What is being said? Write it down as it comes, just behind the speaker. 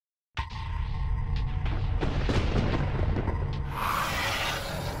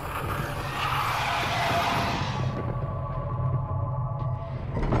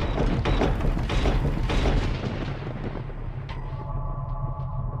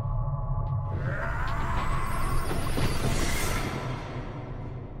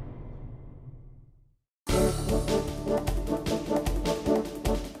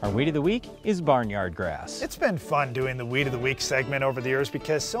Weed of the Week is barnyard grass. It's been fun doing the Weed of the Week segment over the years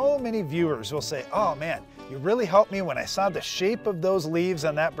because so many viewers will say, oh man, you really helped me when I saw the shape of those leaves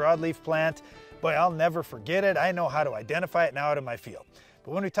on that broadleaf plant. Boy, I'll never forget it. I know how to identify it now out in my field.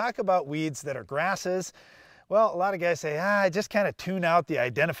 But when we talk about weeds that are grasses, well, a lot of guys say, I just kind of tune out the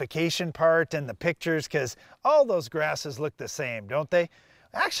identification part and the pictures because all those grasses look the same, don't they?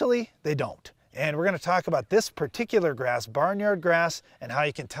 Actually, they don't. And we're going to talk about this particular grass, barnyard grass, and how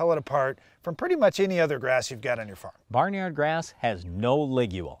you can tell it apart from pretty much any other grass you've got on your farm. Barnyard grass has no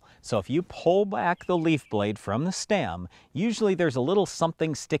ligule. So if you pull back the leaf blade from the stem, usually there's a little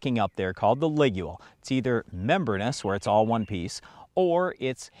something sticking up there called the ligule. It's either membranous, where it's all one piece, or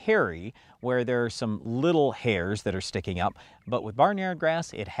it's hairy, where there are some little hairs that are sticking up. But with barnyard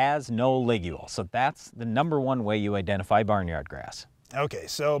grass, it has no ligule. So that's the #1 way you identify barnyard grass. Okay,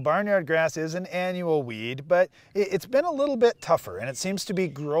 so barnyard grass is an annual weed, but it's been a little bit tougher, and it seems to be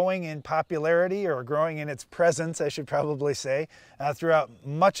growing in popularity, or growing in its presence, I should probably say, throughout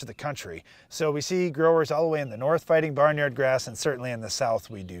much of the country. So we see growers all the way in the north fighting barnyard grass, and certainly in the south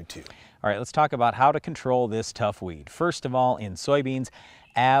we do too. All right, let's talk about how to control this tough weed. First of all, in soybeans,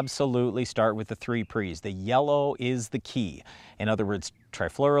 absolutely start with the 3 P's. The yellow is the key. In other words,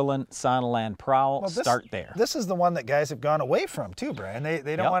 trifluralin, sonalan, prowl, start there. This is the one that guys have gone away from too, Brian.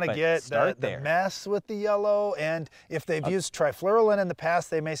 They don't want to get the mess with the yellow, and if they've used trifluralin in the past,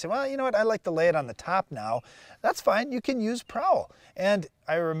 they may say, well, you know what, I like to lay it on the top now. That's fine, you can use prowl. And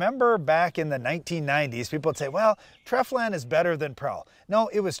I remember back in the 1990s, people would say, well, Treflan is better than prowl. No,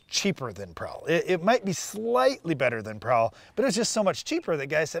 it was cheaper than prowl. It might be slightly better than prowl, but it was just so much cheaper that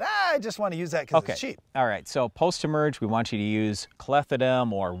guys said, I just want to use that because it's cheap. All right, so post-emerge, we want you to use clethodim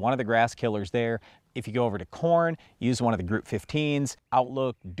or one of the grass killers there. If you go over to corn, use one of the Group 15s,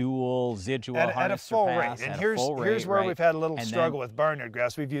 Outlook, Dual, Zidua, at a full rate. And here's where we've had a little struggle with barnyard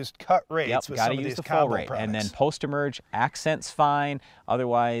grass. We've used cut rates with some of these combo products. And then post-emerge, Accent's fine.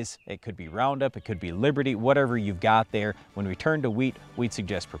 Otherwise, it could be Roundup, it could be Liberty, whatever you've got there. When we turn to wheat, we'd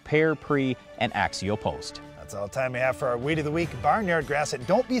suggest Prepare, Pre, and Axial Post. That's all the time we have for our Weed of the Week, barnyard grass. And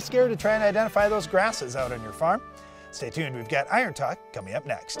don't be scared to try and identify those grasses out on your farm. Stay tuned, we've got Iron Talk coming up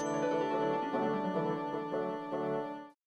next.